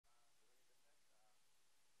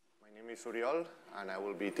name is Oriol, and I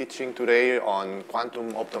will be teaching today on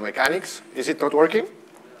quantum optomechanics. Is it not working?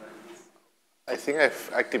 I think I've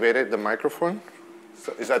activated the microphone.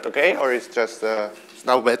 So is that okay, or is just it's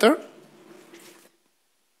now better?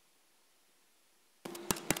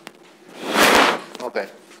 Okay.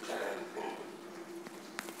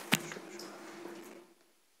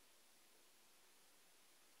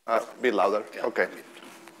 A bit louder. Okay.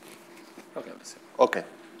 Okay.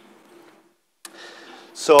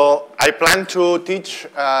 So I plan to teach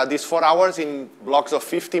these 4 hours in blocks of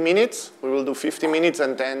 50 minutes. We will do 50 minutes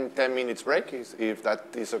and then 10 minutes break, if that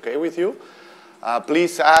is okay with you.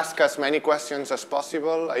 Please ask as many questions as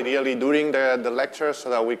possible, ideally during the lecture,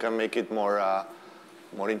 so that we can make it more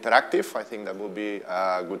interactive. I think that would be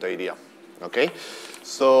a good idea. Okay?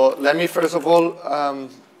 So let me first of all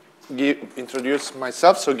introduce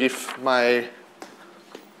myself. So give my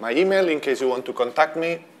email in case you want to contact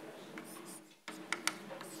me.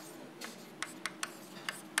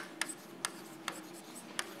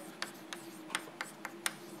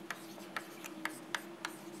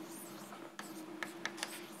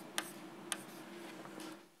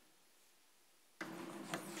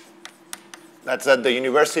 That's at the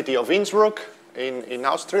University of Innsbruck in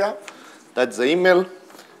Austria. That's the email.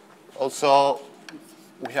 Also,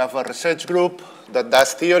 we have a research group that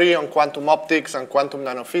does theory on quantum optics and quantum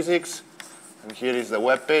nanophysics. And here is the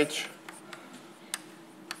web page.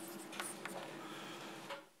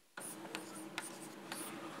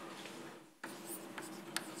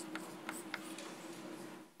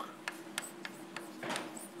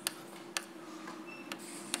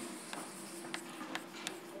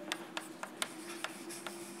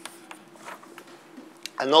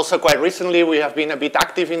 And also quite recently, we have been a bit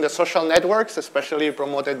active in the social networks, especially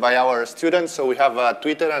promoted by our students. So we have a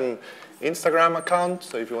Twitter and Instagram account.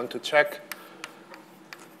 So if you want to check.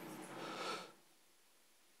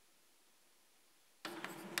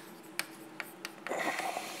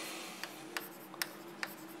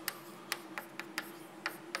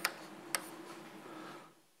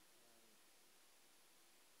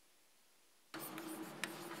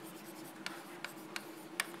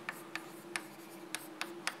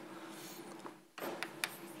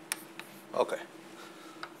 Okay.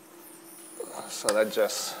 So that's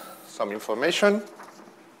just some information.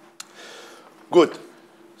 Good.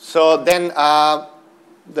 So then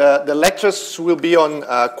the lectures will be on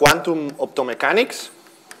quantum optomechanics.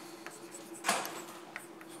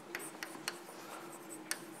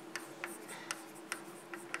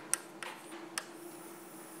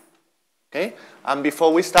 Okay. And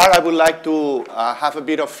before we start, I would like to have a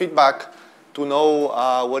bit of feedback to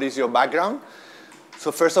know what is your background.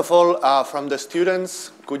 So first of all, from the students,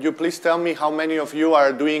 could you please tell me how many of you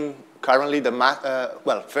are doing currently the math?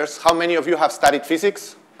 Well, first, how many of you have studied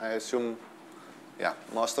physics? I assume, yeah,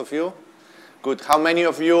 most of you. Good. How many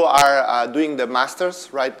of you are doing the masters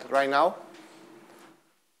right now?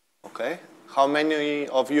 Okay. How many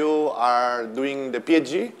of you are doing the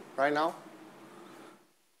PhD right now?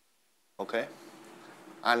 Okay.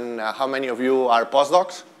 And how many of you are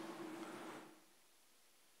postdocs?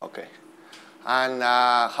 Okay. And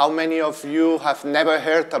how many of you have never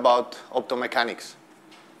heard about optomechanics?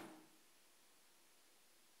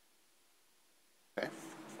 Okay.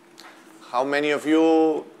 How many of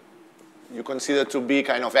you consider to be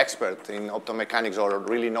kind of expert in optomechanics or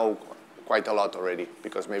really know quite a lot already,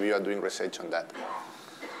 because maybe you are doing research on that?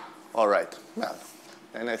 All right. Well,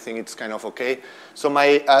 and I think it's kind of okay. So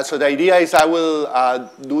so the idea is I will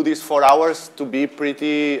do these 4 hours to be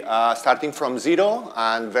pretty starting from zero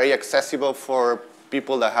and very accessible for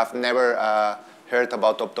people that have never heard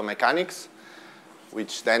about optomechanics,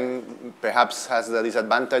 which then perhaps has the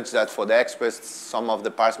disadvantage that for the experts, some of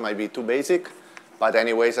the parts might be too basic. But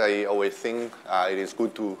anyways, I always think it is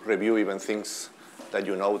good to review even things that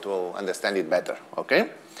you know to understand it better, okay?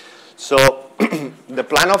 So the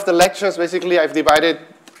plan of the lectures, basically, I've divided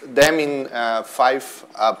them in 5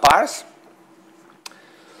 parts.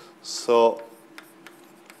 So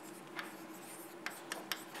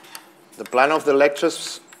the plan of the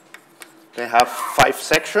lectures, they have 5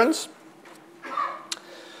 sections.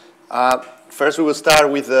 First, we will start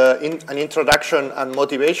with an introduction and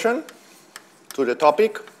motivation to the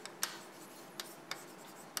topic.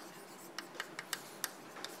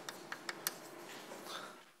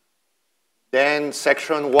 Then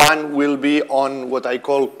section 1 will be on what I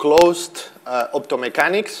call closed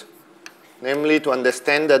optomechanics, namely to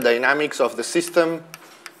understand the dynamics of the system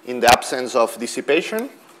in the absence of dissipation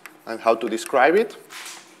and how to describe it.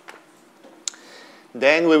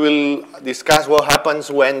 Then we will discuss what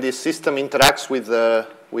happens when this system interacts with the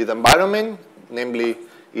environment, namely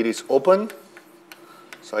it is open.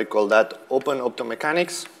 So I call that Open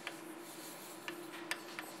Optomechanics.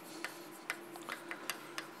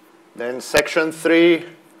 Then section 3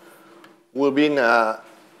 will be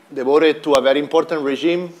devoted to a very important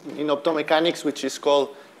regime in optomechanics, which is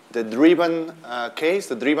called the driven case,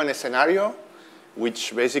 the driven scenario,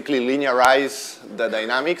 which basically linearize the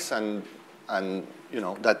dynamics, and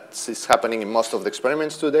that is happening in most of the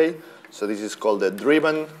experiments today. So this is called the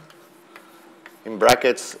driven, in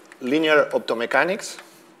brackets, linear optomechanics.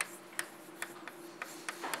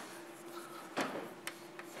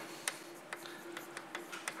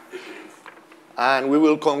 And we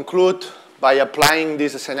will conclude by applying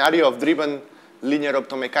this scenario of driven linear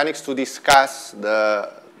optomechanics to discuss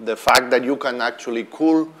the fact that you can actually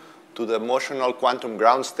cool to the motional quantum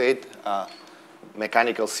ground state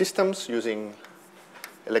mechanical systems using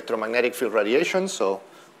electromagnetic field radiation. So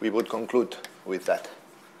we would conclude with that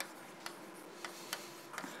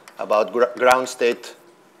about ground state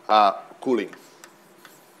cooling.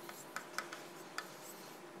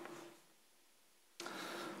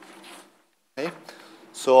 Okay.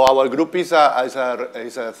 So our group is a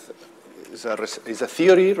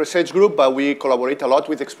theory research group, but we collaborate a lot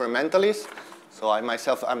with experimentalists. So I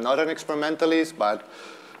myself, I'm not an experimentalist, but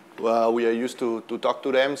we are used to talk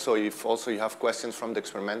to them. So if also you have questions from the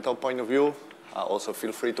experimental point of view, also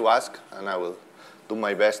feel free to ask, and I will do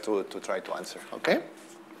my best to try to answer. Okay?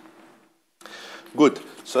 Good.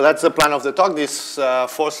 So that's the plan of the talk, these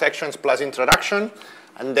 4 sections plus introduction.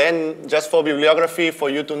 And then just for bibliography, for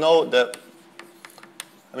you to know that,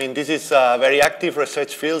 I mean, this is a very active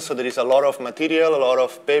research field, so there is a lot of material, a lot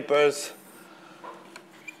of papers.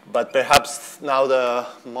 But perhaps now the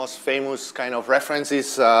most famous kind of reference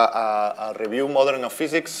is a review modern of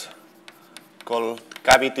physics called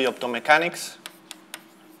Cavity Optomechanics.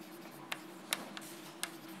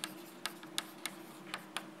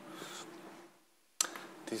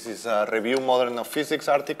 This is a review modern of physics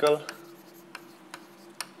article.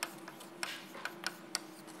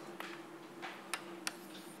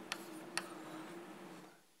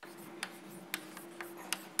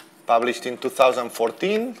 Published in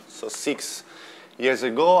 2014, so 6 years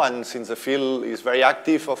ago. And since the field is very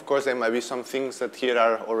active, of course, there might be some things that here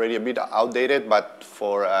are already a bit outdated, but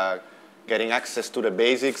for getting access to the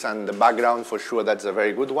basics and the background, for sure, that's a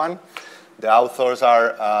very good one. The authors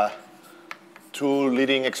are 2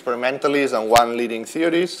 leading experimentalists and 1 leading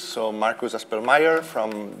theorist. So Markus Aspelmayer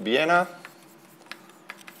from Vienna,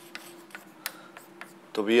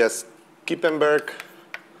 Tobias Kippenberg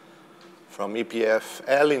from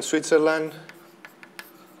EPFL in Switzerland.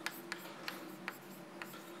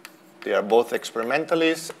 They are both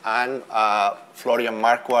experimentalists, and Florian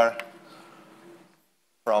Marquardt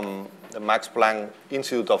from the Max Planck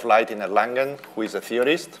Institute of Light in Erlangen, who is a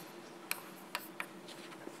theorist.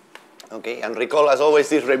 Okay, and recall, as always,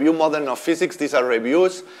 this review modern of physics. These are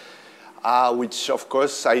reviews, which, of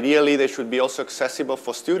course, ideally, they should be also accessible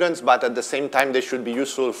for students, but at the same time, they should be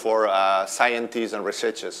useful for scientists and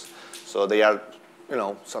researchers. So they are,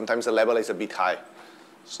 sometimes the level is a bit high.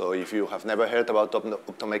 So if you have never heard about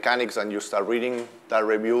optomechanics and you start reading that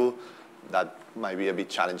review, that might be a bit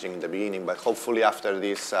challenging in the beginning. But hopefully after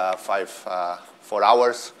these 4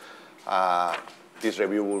 hours, this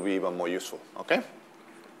review will be even more useful. Okay?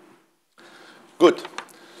 Good.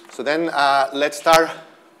 So then let's start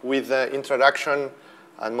with the introduction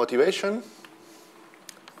and motivation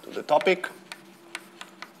to the topic.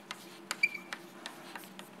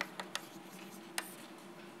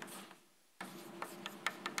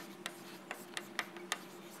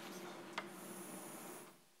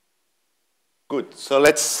 Good. So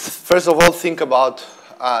let's first of all think about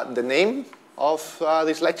the name of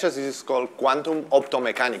these lectures. This is called Quantum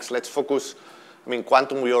Optomechanics. Let's focus. I mean,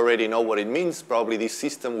 quantum, we already know what it means. Probably this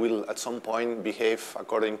system will at some point behave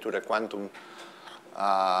according to the quantum,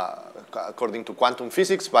 according to quantum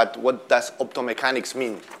physics. But what does optomechanics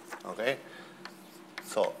mean? Okay.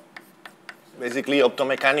 So basically,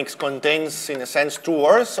 optomechanics contains, in a sense, 2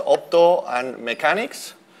 words: opto and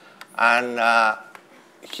mechanics. And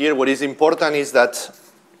here, what is important is that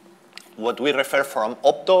what we refer from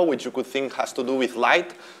opto, which you could think has to do with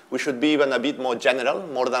light, we should be even a bit more general.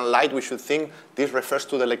 More than light, we should think this refers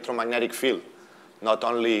to the electromagnetic field. Not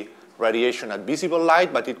only radiation at visible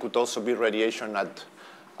light, but it could also be radiation at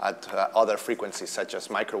other frequencies, such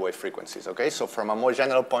as microwave frequencies. Okay? So from a more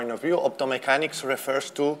general point of view, optomechanics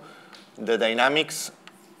refers to the dynamics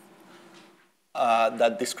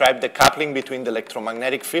that describe the coupling between the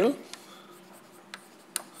electromagnetic field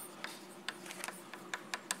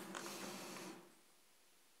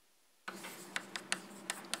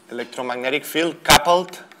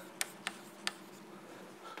coupled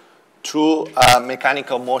to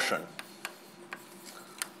mechanical motion.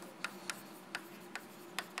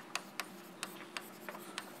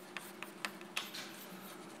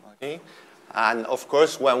 Okay. And of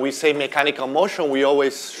course, when we say mechanical motion, we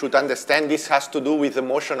always should understand this has to do with the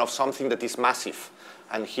motion of something that is massive.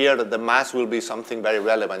 And here, the mass will be something very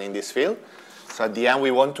relevant in this field. So at the end,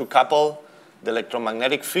 we want to couple the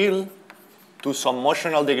electromagnetic field to some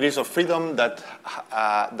motional degrees of freedom that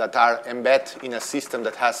are embedded in a system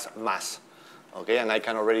that has mass. Okay, and I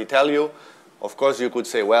can already tell you, of course, you could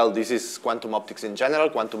say, well, this is quantum optics in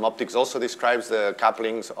general. Quantum optics also describes the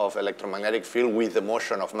couplings of electromagnetic field with the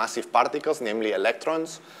motion of massive particles, namely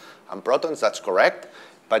electrons and protons. That's correct.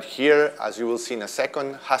 But here, as you will see in a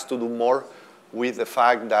second, has to do more with the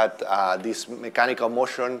fact that this mechanical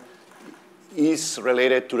motion is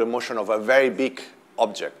related to the motion of a very big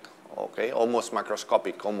object, okay? Almost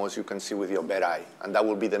macroscopic, almost you can see with your bare eye. And that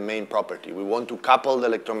will be the main property. We want to couple the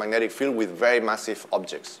electromagnetic field with very massive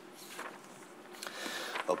objects.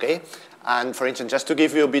 Okay? And for instance, just to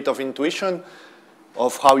give you a bit of intuition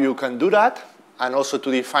of how you can do that, and also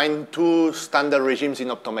to define two standard regimes in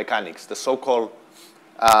optomechanics, the so-called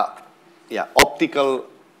optical,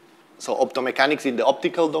 so optomechanics in the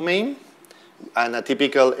optical domain. And a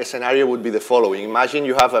typical scenario would be the following. Imagine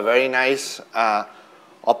you have a very nice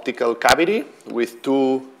optical cavity with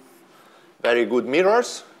two very good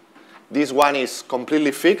mirrors. This one is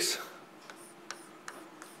completely fixed.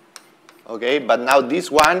 Okay, but now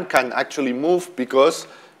this one can actually move because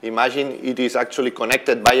imagine it is actually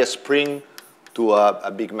connected by a spring to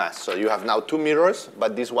a big mass. So you have now two mirrors,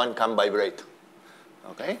 but this one can vibrate.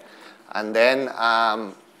 Okay, and then let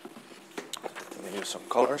me use some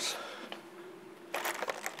colors.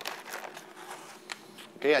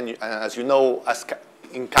 Okay, and as you know,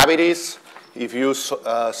 in cavities, if you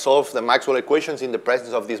solve the Maxwell equations in the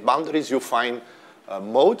presence of these boundaries, you find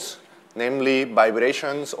modes, namely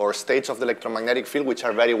vibrations or states of the electromagnetic field, which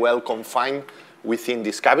are very well confined within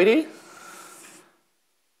this cavity.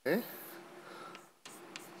 Okay.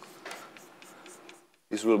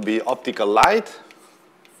 This will be optical light.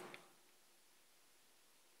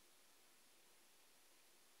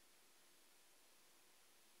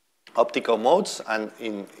 Optical modes, and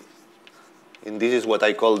in this is what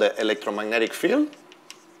I call the electromagnetic field.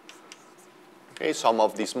 Okay, some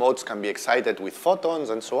of these modes can be excited with photons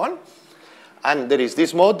and so on. And there is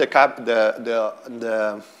this mode,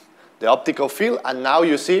 the optical field, and now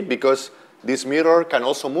you see, because this mirror can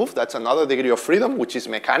also move, that's another degree of freedom, which is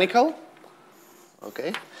mechanical.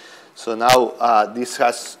 Okay, so now this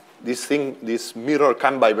mirror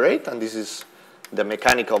can vibrate, and this is the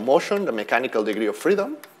mechanical motion, the mechanical degree of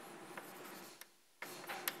freedom.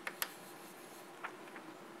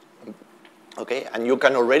 Okay, and you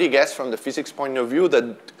can already guess from the physics point of view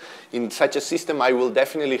that in such a system, I will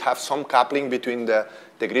definitely have some coupling between the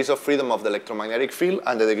degrees of freedom of the electromagnetic field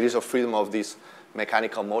and the degrees of freedom of this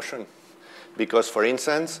mechanical motion. Because, for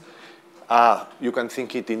instance, you can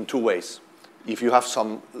think it in two ways. If you have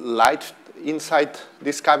some light inside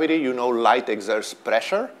this cavity, you know light exerts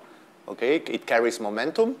pressure. Okay, it carries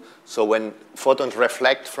momentum. So when photons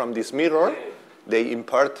reflect from this mirror, they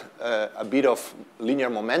impart a bit of linear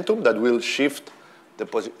momentum that will shift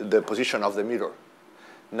the position of the mirror.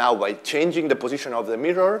 Now, by changing the position of the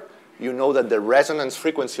mirror, you know that the resonance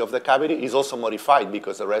frequency of the cavity is also modified,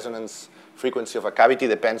 because the resonance frequency of a cavity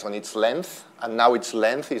depends on its length, and now its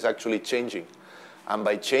length is actually changing. And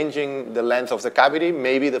by changing the length of the cavity,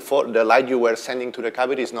 maybe the light you were sending to the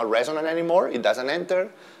cavity is not resonant anymore, it doesn't enter,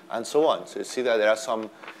 and so on. So you see that there are some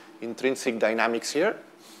intrinsic dynamics here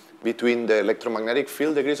between the electromagnetic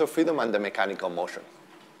field degrees of freedom and the mechanical motion.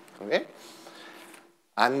 Okay?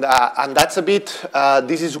 And that's a bit,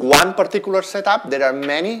 this is one particular setup. There are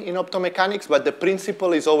many in optomechanics, but the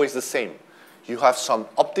principle is always the same. You have some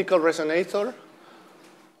optical resonator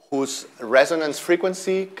whose resonance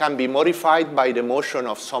frequency can be modified by the motion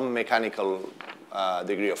of some mechanical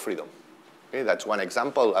degree of freedom. Okay? That's one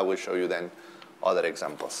example. I will show you then other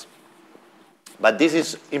examples. But this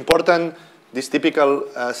is important. This typical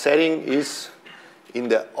setting is in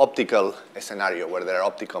the optical scenario, where there are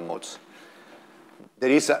optical modes.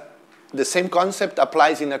 There is the same concept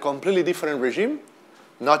applies in a completely different regime,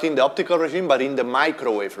 not in the optical regime, but in the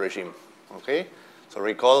microwave regime. Okay? So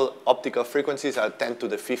recall, optical frequencies are 10 to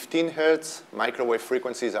the 15 hertz. Microwave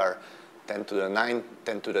frequencies are 10 to the 9,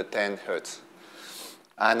 10 to the 10 hertz.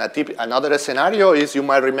 And another scenario is, you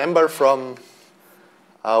might remember from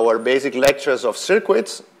our basic lectures of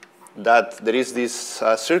circuits, that there is this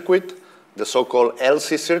circuit, the so-called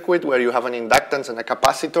LC circuit, where you have an inductance and a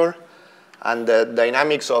capacitor. And the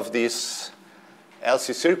dynamics of this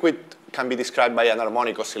LC circuit can be described by an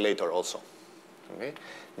harmonic oscillator also. Okay?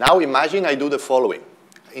 Now imagine I do the following.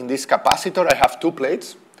 In this capacitor, I have 2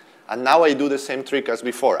 plates. And now I do the same trick as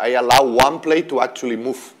before. I allow one plate to actually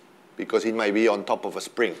move because it might be on top of a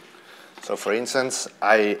spring. So for instance,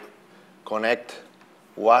 I connect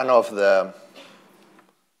one of the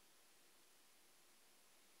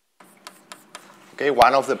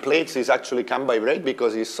plates is actually can vibrate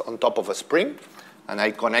because it's on top of a spring, and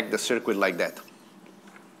I connect the circuit like that.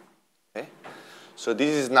 Okay? So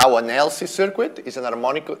this is now an LC circuit. It's an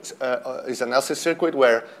harmonic, it's an LC circuit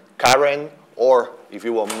where current, or if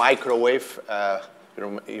you want microwave,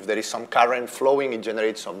 if there is some current flowing, it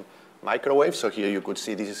generates some microwave. So here you could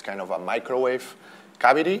see this is kind of a microwave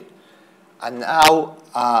cavity. And now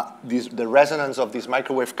the resonance of this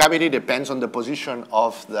microwave cavity depends on the position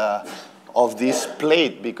of this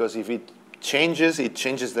plate, because if it changes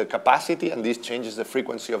the capacity, and this changes the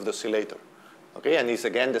frequency of the oscillator. Okay, and it's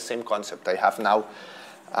again the same concept. I have now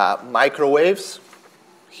microwaves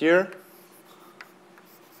here.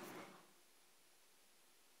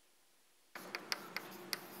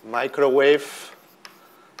 Microwave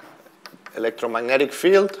electromagnetic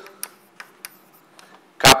field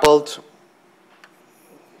coupled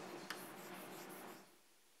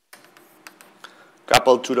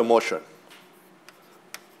to the motion.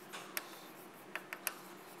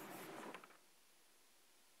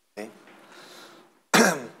 Okay.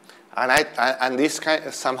 And this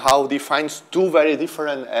somehow defines 2 very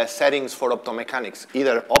different settings for optomechanics,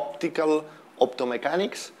 either optical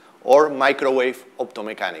optomechanics or microwave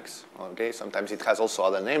optomechanics. Okay, sometimes it has also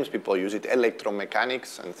other names. People use it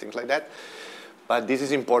electromechanics and things like that. But this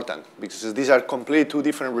is important because these are completely 2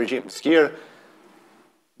 different regimes. Here,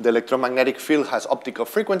 the electromagnetic field has optical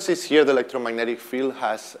frequencies. Here, the electromagnetic field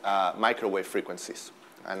has microwave frequencies.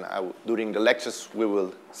 And during the lectures, we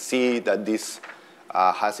will see that this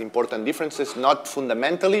has important differences, not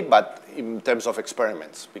fundamentally, but in terms of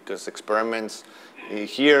experiments, because experiments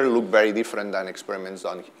here look very different than experiments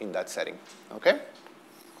done in that setting. Okay?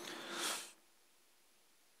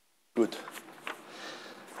 Good.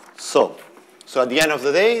 So at the end of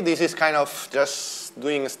the day, this is kind of just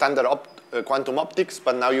doing standard quantum optics,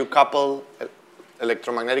 but now you couple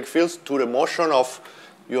electromagnetic fields to the motion of,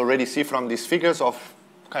 you already see from these figures, of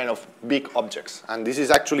kind of big objects. And this is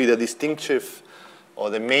actually the distinctive or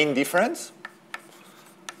the main difference.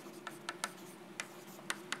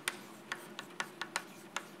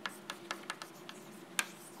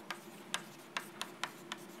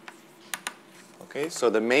 Okay, so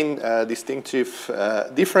the main distinctive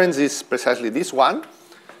difference is precisely this one.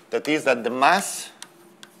 That is that the mass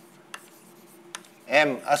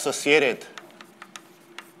M associated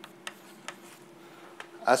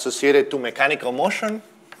to mechanical motion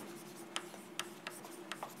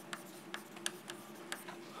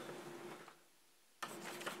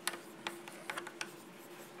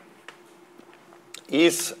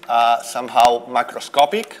is somehow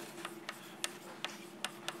macroscopic.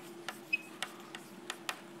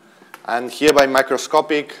 And here by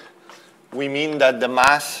macroscopic, we mean that the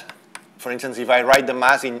mass, for instance, if I write the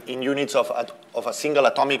mass in units of a single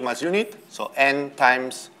atomic mass unit, so n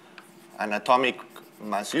times an atomic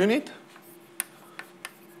mass unit,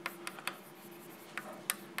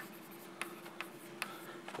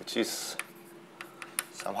 which is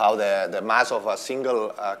somehow the mass of a single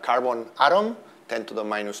carbon atom, 10 to the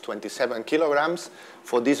minus 27 kilograms.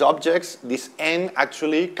 For these objects, this n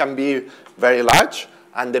actually can be very large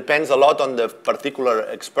and depends a lot on the particular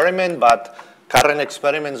experiment, but current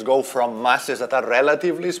experiments go from masses that are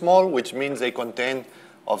relatively small, which means they contain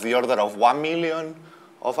of the order of 1 million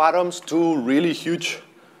of atoms, to really huge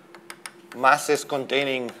masses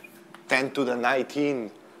containing 10 to the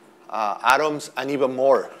 19 atoms and even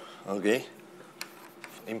more. Okay.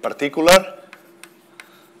 In particular,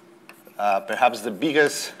 perhaps the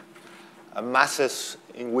biggest masses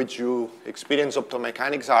in which you experience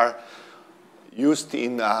optomechanics are used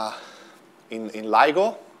in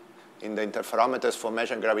LIGO, in the interferometers for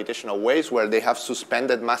measuring gravitational waves, where they have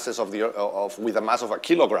suspended masses with a mass of a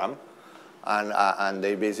kilogram, and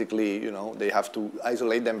they basically, they have to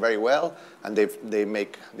isolate them very well, and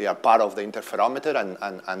they are part of the interferometer,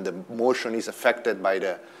 and the motion is affected by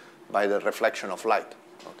the reflection of light.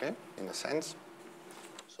 Okay, in a sense.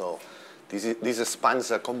 So this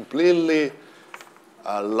spans a completely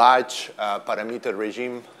large parameter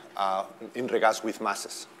regime in regards with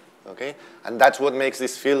masses. Okay, and that's what makes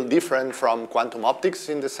this field different from quantum optics,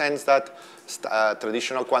 in the sense that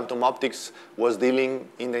traditional quantum optics was dealing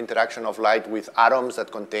in the interaction of light with atoms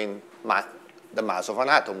that contain the mass of an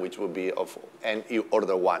atom, which would be of n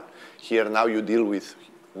order 1. Here now you deal with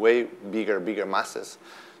way bigger masses.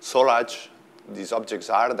 so large these objects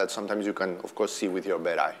are that sometimes you can, of course, see with your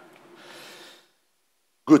bare eye.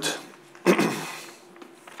 Good.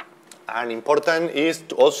 And important is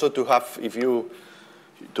to also to have,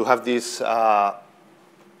 to have this,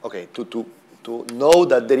 okay, to know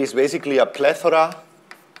that there is basically a plethora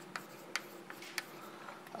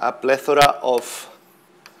of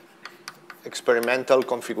experimental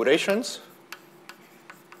configurations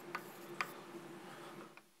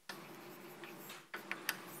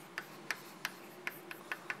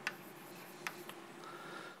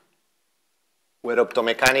where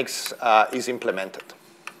optomechanics is implemented.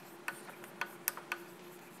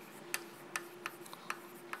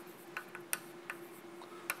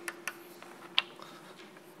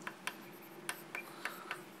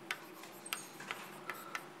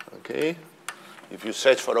 Okay. If you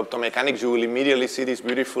search for optomechanics, you will immediately see these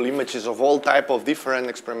beautiful images of all type of different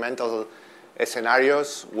experimental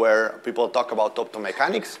scenarios where people talk about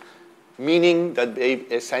optomechanics, meaning that they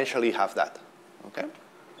essentially have that. Okay.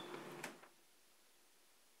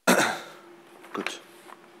 Good.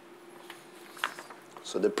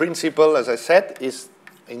 So the principle, as I said, is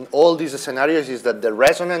in all these scenarios is that the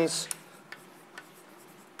resonance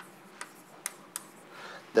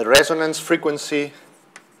frequency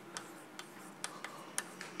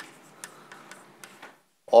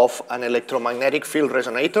of an electromagnetic field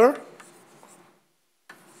resonator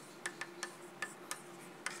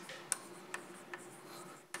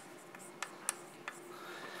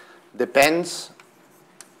depends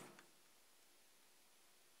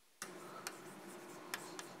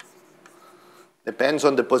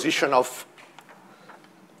on the position of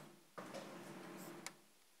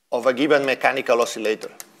a given mechanical oscillator.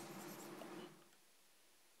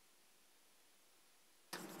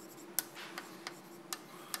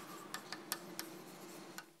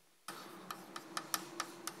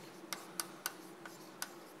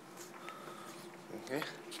 Okay.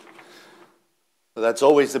 So that's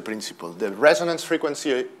always the principle. The resonance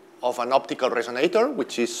frequency of an optical resonator,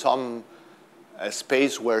 which is some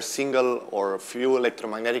space where single or few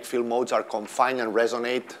electromagnetic field modes are confined and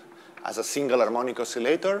resonate as a single harmonic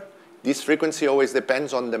oscillator. This frequency always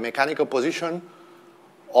depends on the mechanical position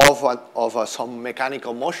of some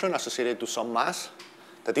mechanical motion associated to some mass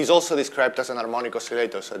that is also described as an harmonic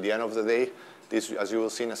oscillator. So at the end of the day, this, as you will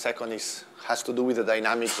see in a second, has to do with the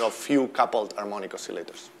dynamics of few coupled harmonic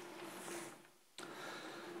oscillators.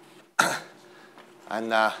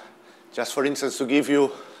 And just for instance, to give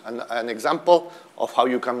you an example of how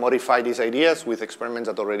you can modify these ideas with experiments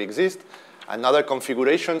that already exist. Another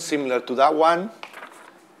configuration similar to that one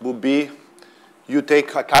would be you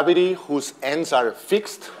take a cavity whose ends are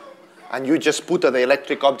fixed, and you just put the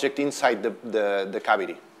electric object inside the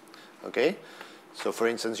cavity. Okay? So for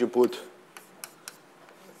instance, you put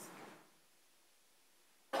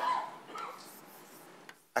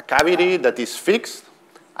a cavity that is fixed,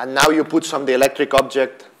 and now you put some dielectric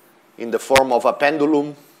object in the form of a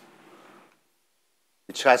pendulum,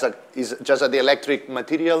 which is just a dielectric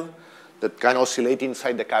material that can oscillate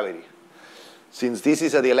inside the cavity. Since this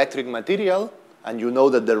is a dielectric material, and you know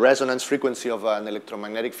that the resonance frequency of an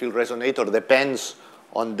electromagnetic field resonator depends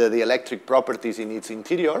on the dielectric properties in its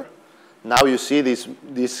interior, now you see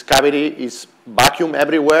this cavity is vacuum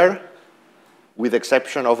everywhere, with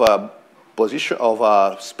exception of a position of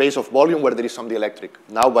a space of volume where there is some dielectric.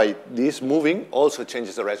 Now by this moving also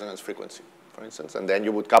changes the resonance frequency, for instance, and then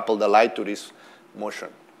you would couple the light to this motion.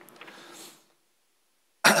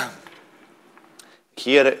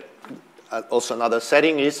 Here, also another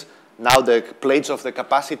setting is now the plates of the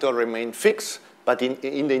capacitor remain fixed, but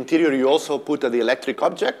in the interior you also put a dielectric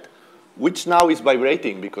object, which now is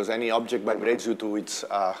vibrating because any object vibrates due to its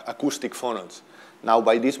acoustic phonons. Now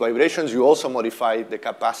by these vibrations you also modify the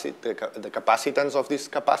capacitance of this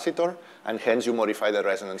capacitor, and hence you modify the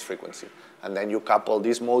resonance frequency. And then you couple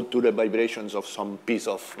this mode to the vibrations of some piece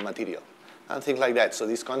of material, and things like that. So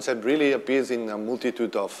this concept really appears in a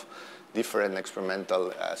multitude of different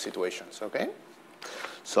experimental situations, okay?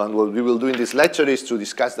 So and what we will do in this lecture is to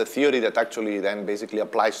discuss the theory that actually then basically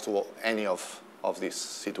applies to any of these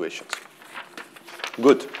situations.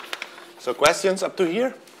 Good. So questions up to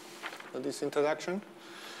here for this introduction?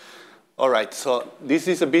 All right, so this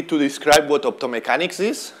is a bit to describe what optomechanics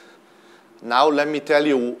is. Now let me tell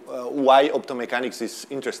you why optomechanics is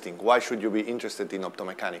interesting. Why should you be interested in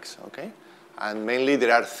optomechanics, okay? And mainly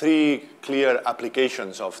there are three clear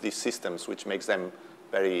applications of these systems which makes them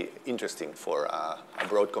very interesting for a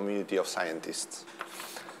broad community of scientists.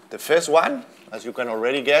 The first one, as you can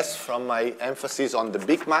already guess from my emphasis on the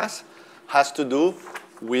big mass, has to do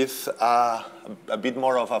with a bit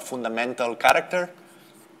more of a fundamental character.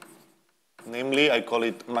 Namely, I call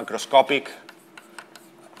it macroscopic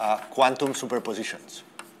quantum superpositions.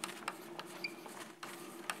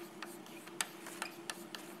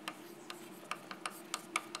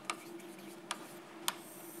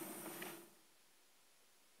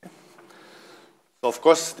 So of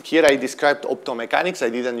course, here I described optomechanics. I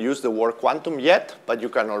didn't use the word quantum yet, but you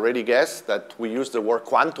can already guess that we use the word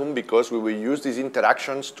quantum because we will use these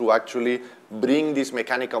interactions to actually bring this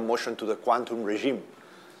mechanical motion to the quantum regime.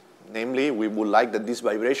 Namely, we would like that these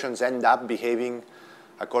vibrations end up behaving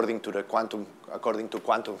according to quantum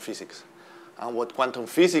physics. And what quantum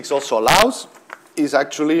physics also allows is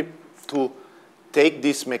actually to take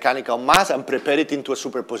this mechanical mass and prepare it into a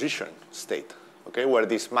superposition state, okay, where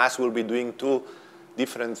this mass will be doing two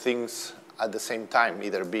different things at the same time,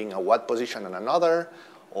 either being at one position and another,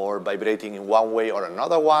 or vibrating in one way or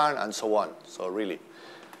another one, and so on. So really.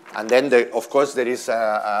 And then, of course, there is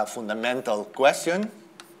a fundamental question,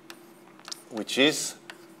 which is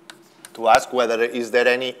to ask whether is there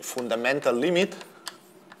any fundamental limit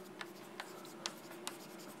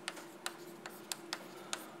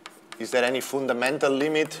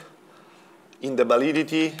in the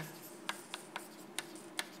validity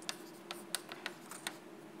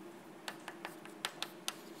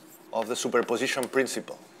of the superposition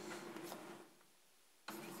principle.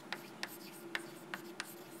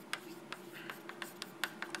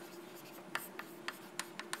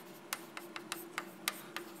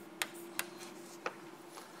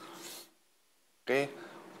 Okay.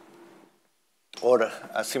 Or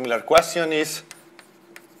a similar question is,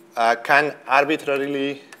 can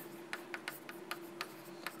arbitrarily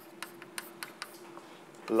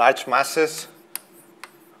large masses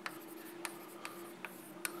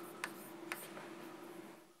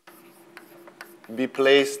be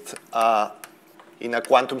placed in a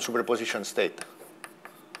quantum superposition state?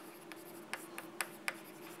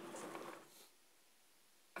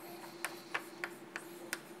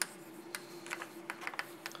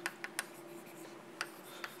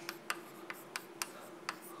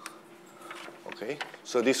 Okay,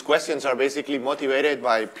 so these questions are basically motivated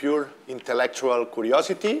by pure intellectual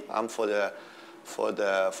curiosity, and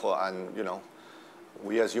you know,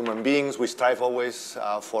 we as human beings, we strive always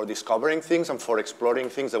for discovering things and for exploring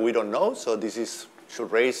things that we don't know. So this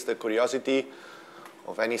should raise the curiosity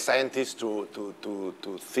of any scientist to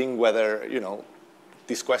think whether, you know,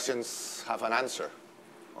 these questions have an answer.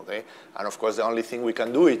 Okay, and of course the only thing we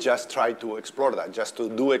can do is just try to explore that, just to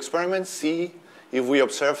do experiments, see if we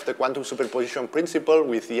observe the quantum superposition principle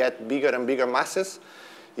with yet bigger and bigger masses.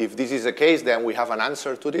 If this is the case, then we have an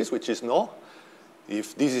answer to this, which is no.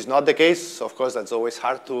 If this is not the case, of course, that's always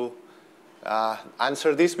hard to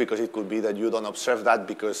answer this, because it could be that you don't observe that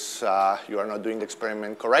because you are not doing the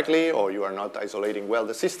experiment correctly, or you are not isolating well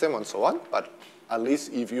the system, and so on. But at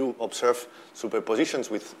least if you observe superpositions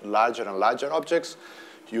with larger and larger objects,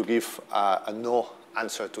 you give a no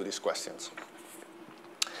answer to these questions.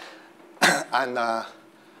 And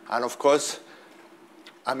of course,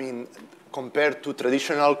 I mean, compared to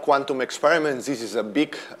traditional quantum experiments, this is a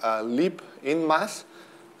big leap in mass.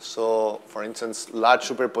 So, for instance, large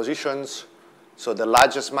superpositions. So the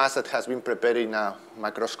largest mass that has been prepared in a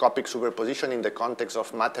macroscopic superposition in the context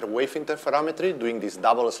of matter wave interferometry, doing this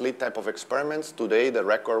double slit type of experiments. Today, the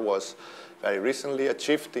record was very recently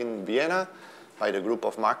achieved in Vienna by the group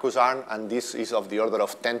of Marcus Arndt, and this is of the order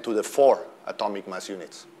of 10 to the 4 atomic mass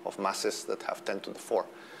units of masses that have 10 to the 4.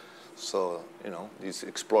 So, you know, this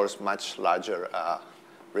explores much larger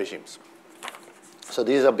regimes. So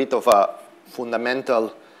this is a bit of a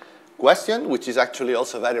fundamental question, which is actually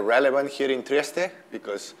also very relevant here in Trieste,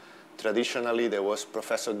 because traditionally there was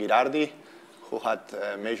Professor Ghirardi who had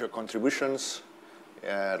major contributions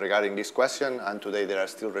regarding this question, and today there are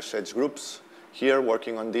still research groups here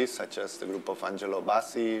working on this, such as the group of Angelo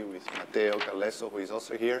Bassi with Matteo Calleso, who is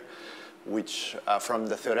also here, which from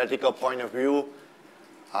the theoretical point of view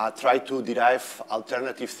try to derive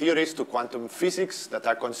alternative theories to quantum physics that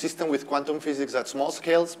are consistent with quantum physics at small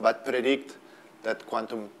scales, but predict that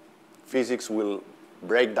quantum physics will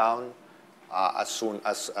break down as soon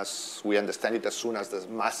as we understand it, as soon as the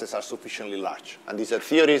masses are sufficiently large. And these are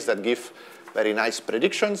theories that give very nice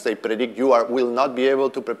predictions. They predict you will not be able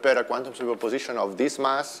to prepare a quantum superposition of this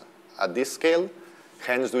mass at this scale,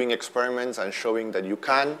 hence doing experiments and showing that you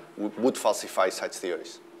would falsify such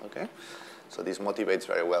theories. Okay? So this motivates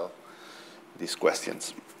very well these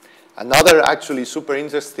questions. Another actually super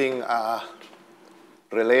interesting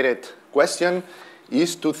related question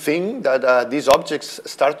is to think that these objects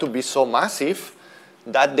start to be so massive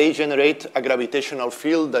that they generate a gravitational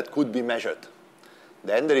field that could be measured.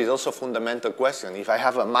 Then there is also a fundamental question. If I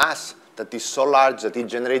have a mass that is so large that it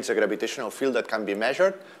generates a gravitational field that can be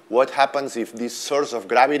measured, what happens if this source of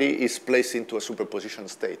gravity is placed into a superposition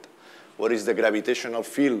state? What is the gravitational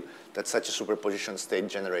field that such a superposition state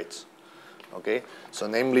generates? Okay, so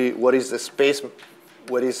namely, what is the space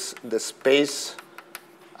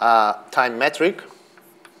time metric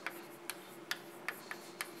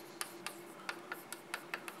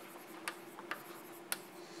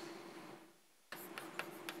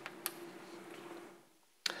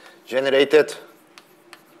generated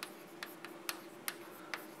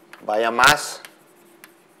by a mass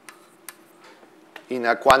in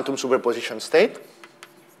a quantum superposition state?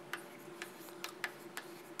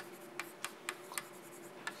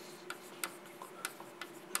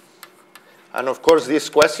 And of course, this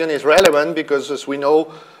question is relevant because, as we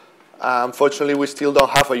know, unfortunately, we still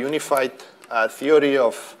don't have a unified theory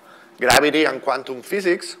of gravity and quantum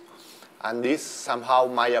physics. And this somehow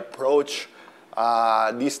might approach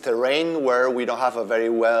this terrain where we don't have a very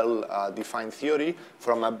well-defined theory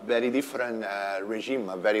from a very different regime,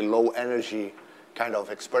 a very low energy kind of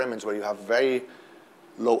experiments where you have very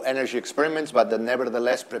low energy experiments, but that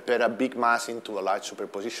nevertheless prepare a big mass into a large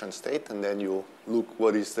superposition state, and then you look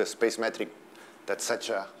what is the space metric that such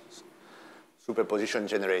a superposition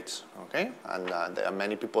generates, okay? And there are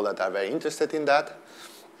many people that are very interested in that.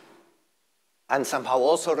 And somehow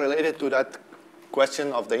also related to that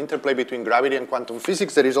question of the interplay between gravity and quantum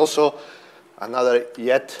physics, there is also another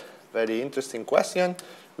yet very interesting question,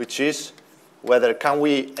 which is whether can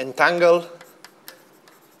we entangle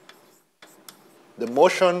the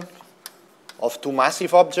motion of two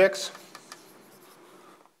massive objects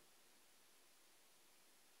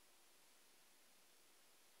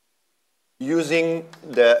using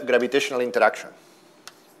the gravitational interaction.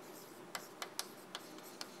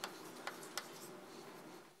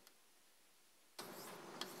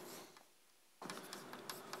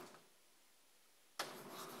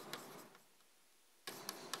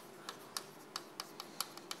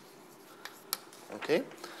 Okay,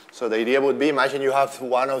 so the idea would be, imagine you have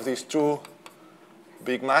one of these two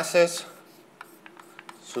big masses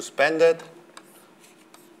suspended.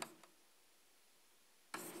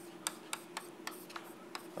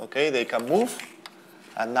 Okay, they can move.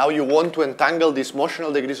 And now you want to entangle these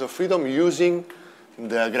motional degrees of freedom using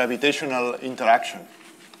the gravitational interaction.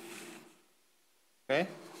 Okay?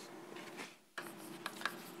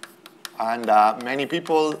 And many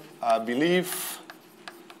people believe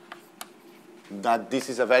that this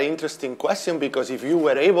is a very interesting question, because if you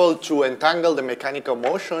were able to entangle the mechanical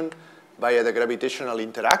motion via the gravitational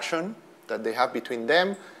interaction that they have between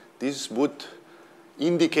them, this would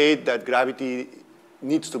indicate that gravity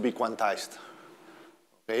needs to be quantized.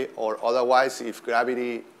 Okay? Or otherwise, if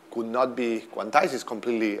gravity could not be quantized, it's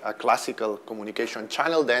completely a classical communication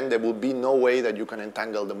channel, then there would be no way that you can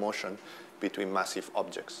entangle the motion between massive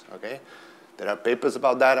objects. Okay? There are papers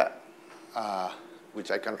about that,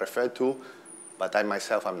 which I can refer to. But I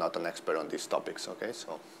myself am not an expert on these topics, okay?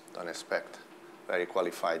 So don't expect very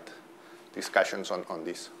qualified discussions on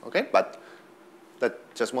this, okay? But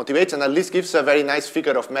that just motivates and at least gives a very nice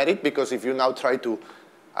figure of merit, because if you now try to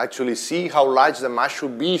actually see how large the mass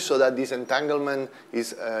should be so that this entanglement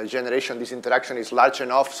is this interaction is large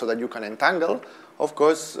enough so that you can entangle, of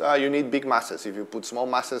course, you need big masses. If you put small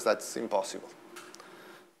masses, that's impossible.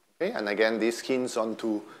 Okay? And again, this hints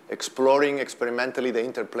onto exploring experimentally the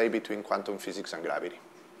interplay between quantum physics and gravity.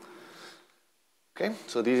 Okay?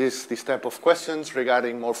 So this is this type of questions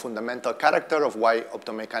regarding more fundamental character of why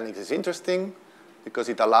optomechanics is interesting, because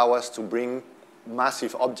it allows us to bring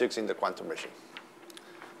massive objects in the quantum regime.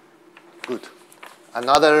 Good.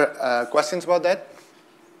 Another questions about that?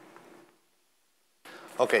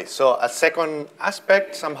 Okay, so a second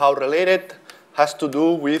aspect, somehow related, has to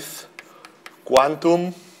do with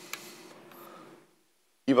quantum,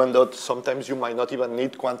 even though sometimes you might not even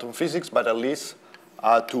need quantum physics, but at least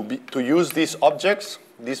to use these objects,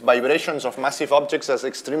 these vibrations of massive objects, as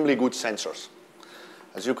extremely good sensors.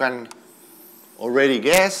 As you can already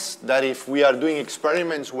guess, that if we are doing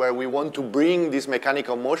experiments where we want to bring this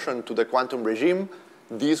mechanical motion to the quantum regime,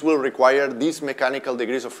 this will require these mechanical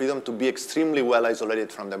degrees of freedom to be extremely well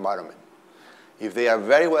isolated from the environment. If they are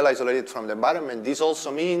very well isolated from the environment, this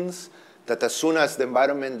also means that as soon as the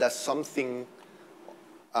environment does something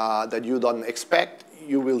that you don't expect,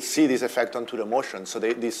 you will see this effect onto the motion. So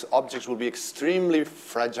these objects will be extremely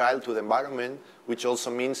fragile to the environment, which also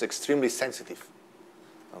means extremely sensitive.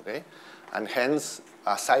 Okay? And hence,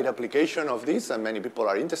 a side application of this, and many people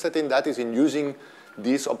are interested in that, is in using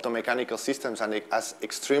these optomechanical systems and as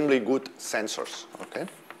extremely good sensors. Okay?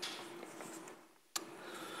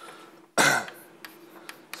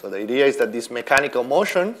 So the idea is that this mechanical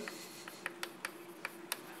motion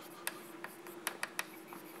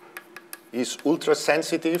is ultra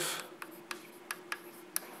sensitive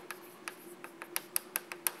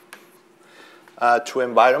to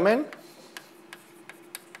environment.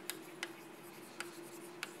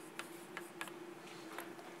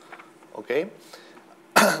 Okay,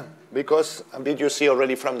 because a bit you see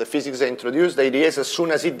already from the physics I introduced, the idea is as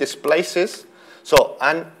soon as it displaces, so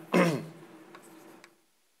and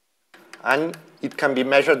it can be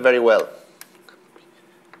measured very well.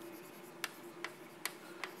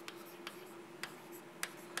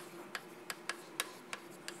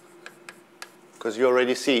 Because you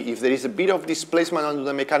already see, if there is a bit of displacement under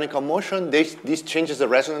the mechanical motion, this changes the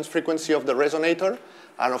resonance frequency of the resonator.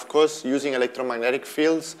 And of course, using electromagnetic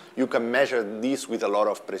fields, you can measure this with a lot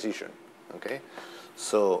of precision. Okay,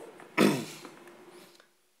 so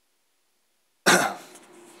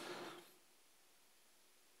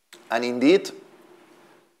and indeed,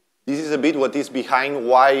 this is a bit what is behind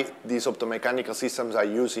why these optomechanical systems are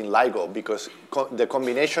used in LIGO, because the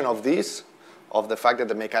combination of this, of the fact that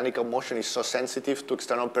the mechanical motion is so sensitive to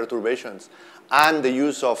external perturbations, and the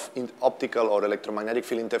use of optical or electromagnetic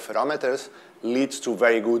field interferometers leads to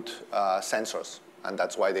very good sensors. And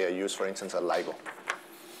that's why they are used, for instance, at LIGO.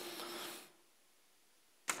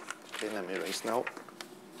 Okay, let me erase now.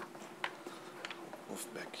 Move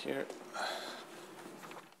back here.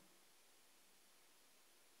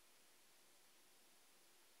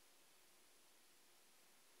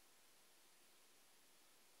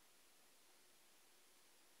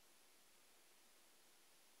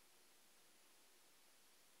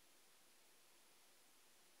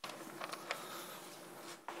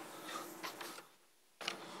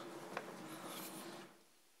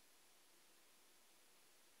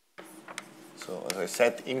 So as I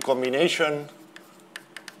said, in combination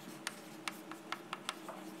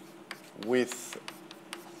with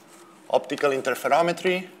optical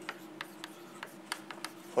interferometry,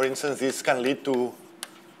 for instance, this can lead to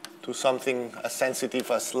something as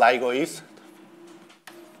sensitive as LIGO is.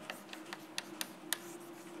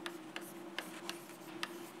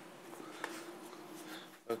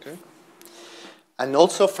 Okay. And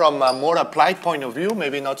also from a more applied point of view,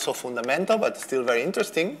 maybe not so fundamental, but still very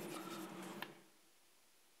interesting,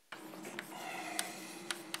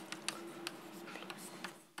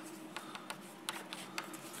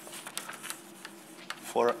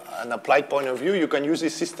 for an applied point of view, you can use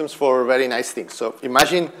these systems for very nice things. So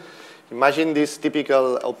imagine this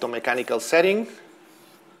typical optomechanical setting.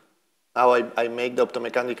 Now I make the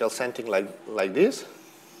optomechanical setting like this.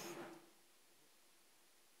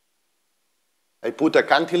 I put a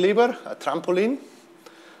cantilever, a trampoline,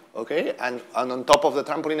 okay, and on top of the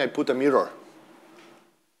trampoline I put a mirror.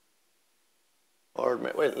 Or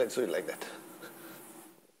wait, let's do it like that.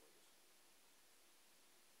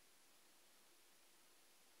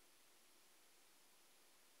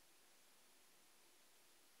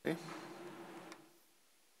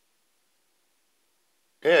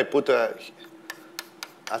 Okay, I put a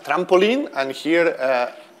trampoline, and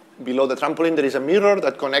here below the trampoline there is a mirror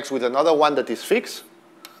that connects with another one that is fixed.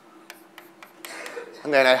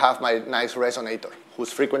 And then I have my nice resonator,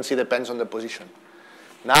 whose frequency depends on the position.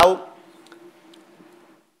 Now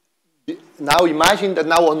imagine that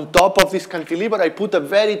now on top of this cantilever I put a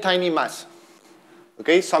very tiny mass.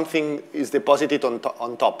 Okay, something is deposited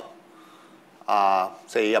on top.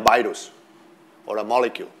 Say a virus or a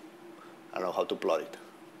molecule. I don't know how to plot it.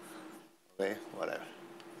 Okay, whatever.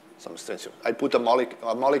 Some strange. I put a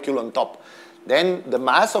molecule on top. Then the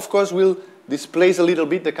mass, of course, will displace a little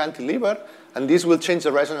bit the cantilever, and this will change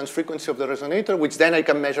the resonance frequency of the resonator, which then I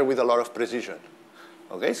can measure with a lot of precision.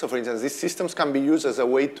 Okay, so for instance, these systems can be used as a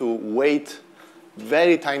way to weight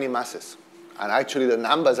very tiny masses. And actually the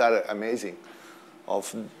numbers are amazing.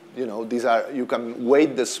 You can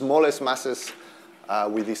weight the smallest masses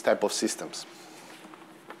with these type of systems.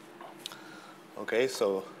 Okay,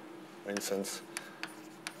 so for instance,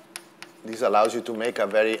 this allows you to make a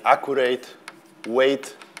very accurate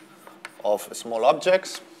weight of small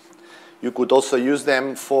objects. You could also use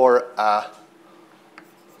them for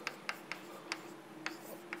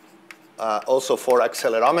also for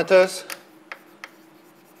accelerometers,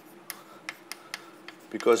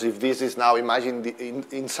 because if this is now, imagine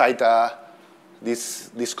inside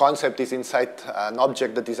this concept is inside an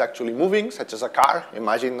object that is actually moving, such as a car.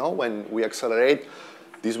 Imagine, when we accelerate,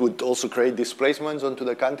 this would also create displacements onto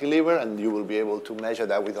the cantilever, and you will be able to measure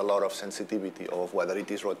that with a lot of sensitivity of whether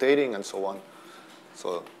it is rotating and so on.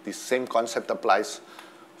 So this same concept applies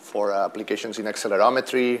for applications in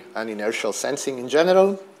accelerometry and inertial sensing in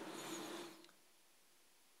general,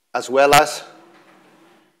 as well as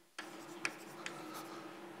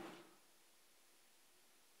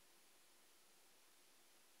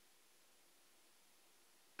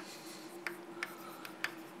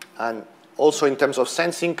And also in terms of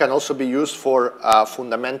sensing, can also be used for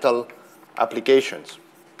fundamental applications.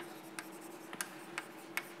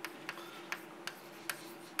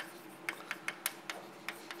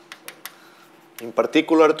 In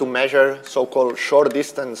particular, to measure so-called short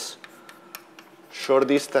distance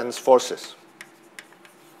forces.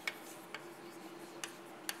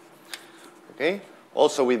 Okay.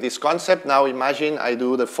 Also with this concept, now imagine I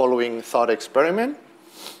do the following thought experiment.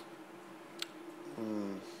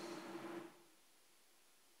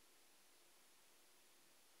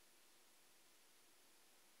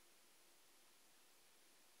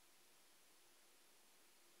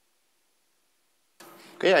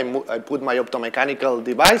 Okay, I put my optomechanical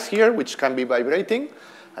device here, which can be vibrating,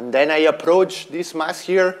 and then I approach this mass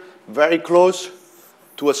here very close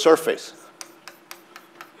to a surface.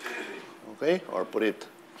 Okay, or put it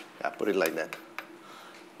like that.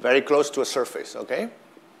 Very close to a surface, okay?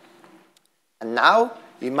 And now,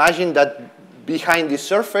 imagine that behind this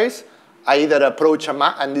surface, I either approach a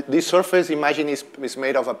mass, and this surface, imagine, is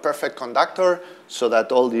made of a perfect conductor so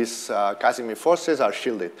that all these Casimir forces are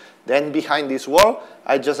shielded. Then behind this wall,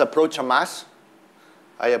 I just approach a mass.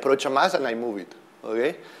 I approach a mass and I move it,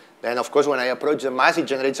 okay? Then, of course, when I approach the mass, it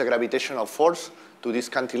generates a gravitational force to this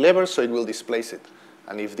cantilever, so it will displace it.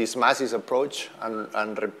 And if this mass is approached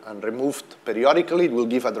and removed periodically, it will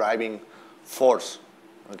give a driving force,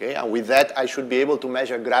 okay? And with that, I should be able to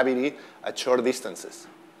measure gravity at short distances.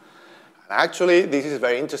 Actually, this is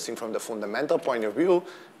very interesting from the fundamental point of view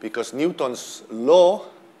because Newton's law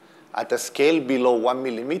at a scale below 1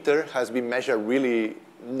 millimeter has been measured really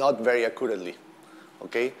not very accurately,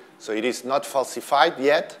 okay? So it is not falsified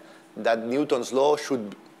yet that Newton's law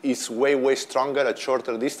is way, way stronger at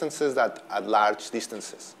shorter distances than at large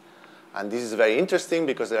distances. And this is very interesting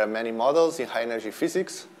because there are many models in high energy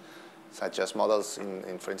physics, such as models,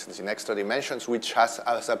 for instance, in extra dimensions, which has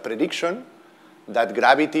as a prediction that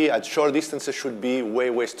gravity at short distances should be way,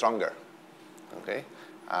 way stronger, okay?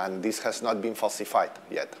 And this has not been falsified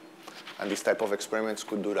yet. And this type of experiments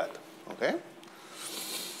could do that, okay?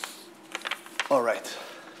 All right.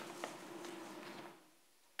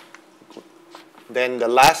 Cool. Then the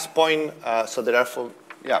last point, so there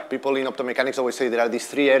are, people in optomechanics always say there are these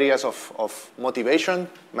three areas of motivation: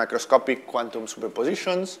 macroscopic quantum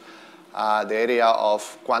superpositions, the area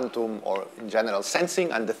of quantum or in general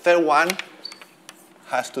sensing, and the third one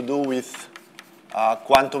has to do with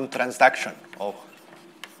quantum transduction, or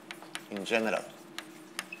in general,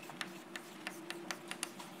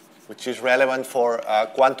 which is relevant for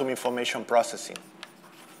quantum information processing.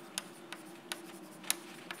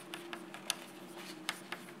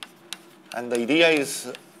 And the idea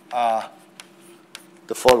is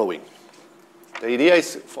the following. The idea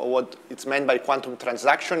is, for what it's meant by quantum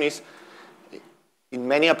transduction is, in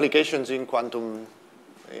many applications in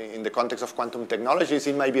the context of quantum technologies,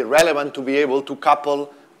 it might be relevant to be able to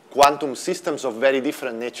couple quantum systems of very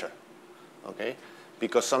different nature, okay?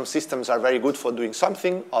 Because some systems are very good for doing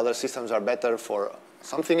something, other systems are better for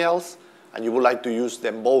something else, and you would like to use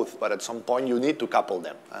them both, but at some point you need to couple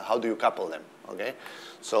them. How do you couple them, okay?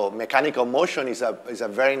 So mechanical motion is a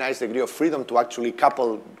very nice degree of freedom to actually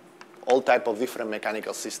couple all type of different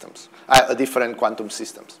mechanical systems, different quantum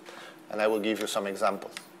systems. And I will give you some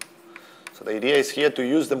examples. So the idea is here to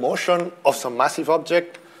use the motion of some massive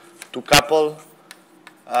object to couple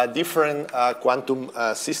different quantum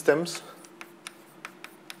systems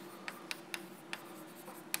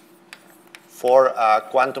for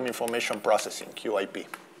quantum information processing, QIP.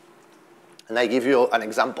 And I give you an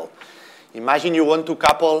example. Imagine you want to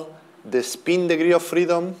couple the spin degree of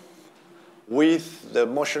freedom with the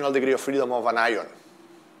motional degree of freedom of an ion,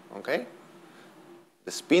 okay?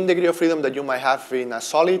 The spin degree of freedom that you might have in a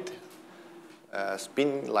solid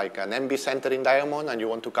spin like an MB centering diamond, and you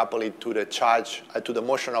want to couple it to the charge, to the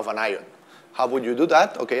motion of an ion. How would you do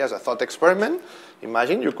that? Okay, as a thought experiment,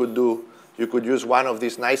 imagine you could use one of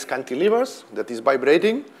these nice cantilevers that is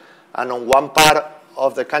vibrating, and on one part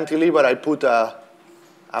of the cantilever I put a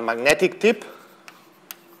magnetic tip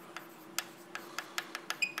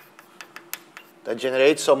that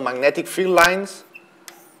generates some magnetic field lines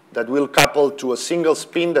that will couple to a single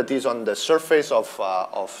spin that is on the surface of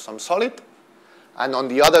some solid. And on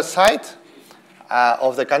the other side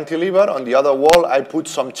of the cantilever, on the other wall, I put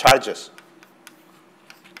some charges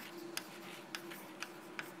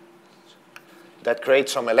that create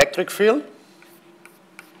some electric field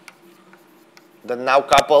that now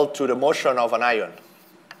couple to the motion of an ion.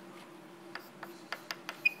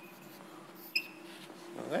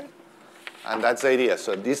 Okay? And that's the idea.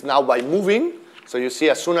 So this now by moving, so you see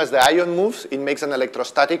as soon as the ion moves, it makes an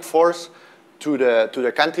electrostatic force to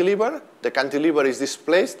the cantilever. The cantilever is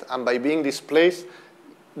displaced, and by being displaced,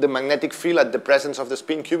 the magnetic field at the presence of the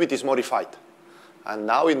spin qubit is modified. And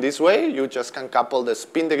now in this way, you just can couple the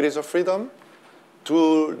spin degrees of freedom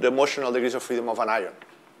to the motional degrees of freedom of an ion.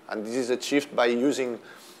 And this is achieved by using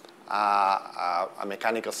a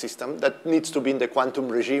mechanical system that needs to be in the quantum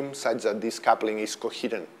regime such that this coupling is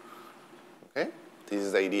coherent. Okay? This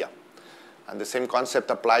is the idea. And the same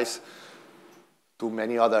concept applies to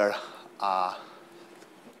many other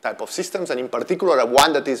type of systems. And in particular,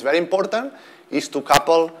 one that is very important is to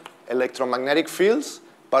couple electromagnetic fields,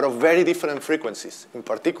 but of very different frequencies. In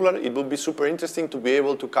particular, it would be super interesting to be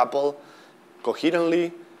able to couple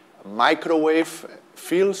coherently microwave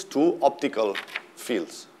fields to optical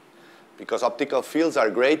fields. Because optical fields are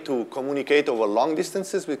great to communicate over long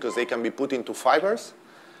distances because they can be put into fibers.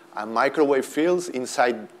 And microwave fields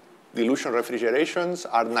inside dilution refrigerations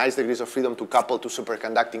are nice degrees of freedom to couple to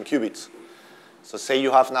superconducting qubits. So say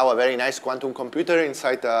you have now a very nice quantum computer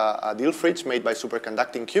inside a deal fridge made by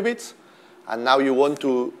superconducting qubits. And now you want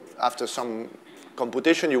to, after some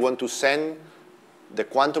computation, you want to send the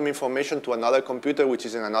quantum information to another computer which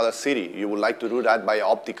is in another city. You would like to do that by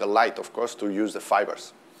optical light, of course, to use the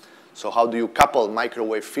fibers. So how do you couple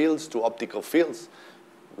microwave fields to optical fields,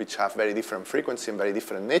 which have very different frequency and very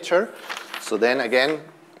different nature? So then again,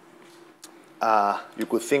 you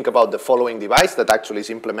could think about the following device that actually is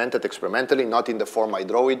implemented experimentally, not in the form I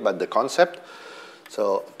draw it, but the concept.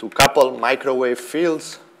 So to couple microwave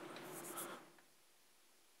fields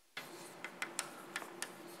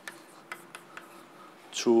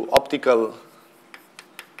to optical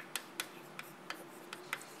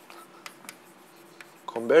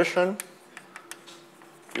conversion,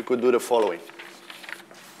 you could do the following.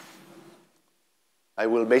 I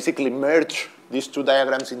will basically merge these two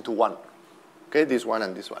diagrams into one. Okay, this one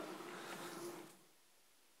and this one.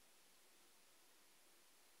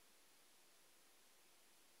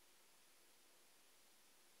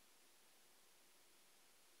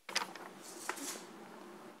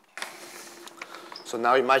 So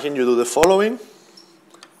now imagine you do the following.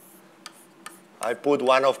 I put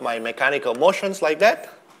one of my mechanical motions like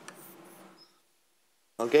that.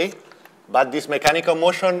 Okay? But this mechanical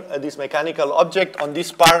motion, this mechanical object on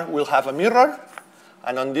this part will have a mirror,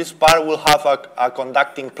 and on this part will have a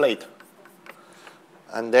conducting plate.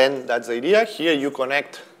 And then that's the idea. Here you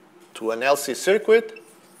connect to an LC circuit.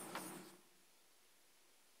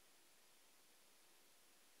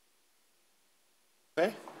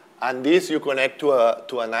 Okay? And this you connect to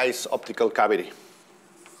a nice optical cavity.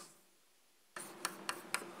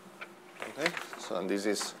 Okay? So this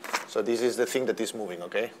is the thing that is moving,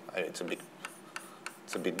 okay? It's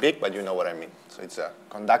a bit big, but you know what I mean. So it's a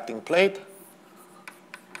conducting plate.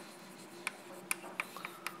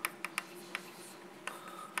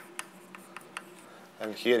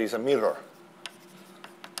 And here is a mirror.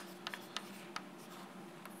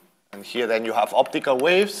 And here then you have optical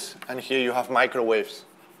waves, and here you have microwaves.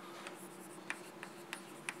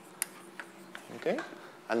 Okay?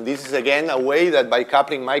 And this is, again, a way that by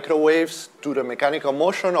coupling microwaves to the mechanical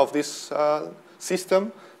motion of this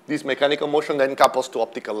system, this mechanical motion then couples to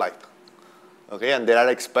optical light. Okay? And there are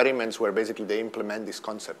experiments where basically they implement this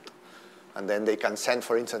concept. And then they can send,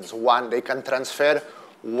 for instance, they can transfer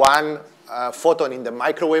one photon in the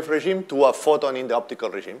microwave regime to a photon in the optical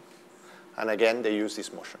regime. And again, they use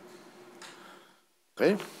this motion.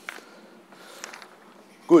 Okay?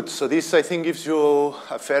 Good. So this, I think, gives you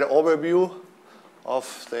a fair overview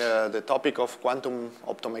of the topic of quantum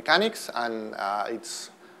optomechanics and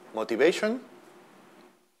its motivation.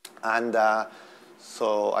 And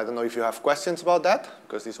so I don't know if you have questions about that,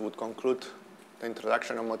 because this would conclude the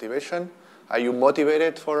introduction of motivation. Are you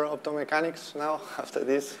motivated for optomechanics now after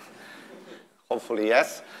this? Hopefully,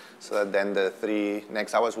 yes. So that then the 3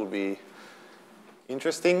 next hours will be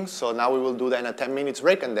interesting. So now we will do then a 10 minutes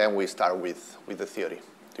break, and then we start with the theory.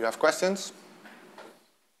 Do you have questions?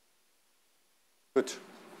 Good.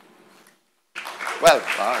 Well,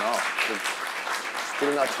 I don't know. It's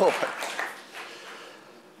still not over.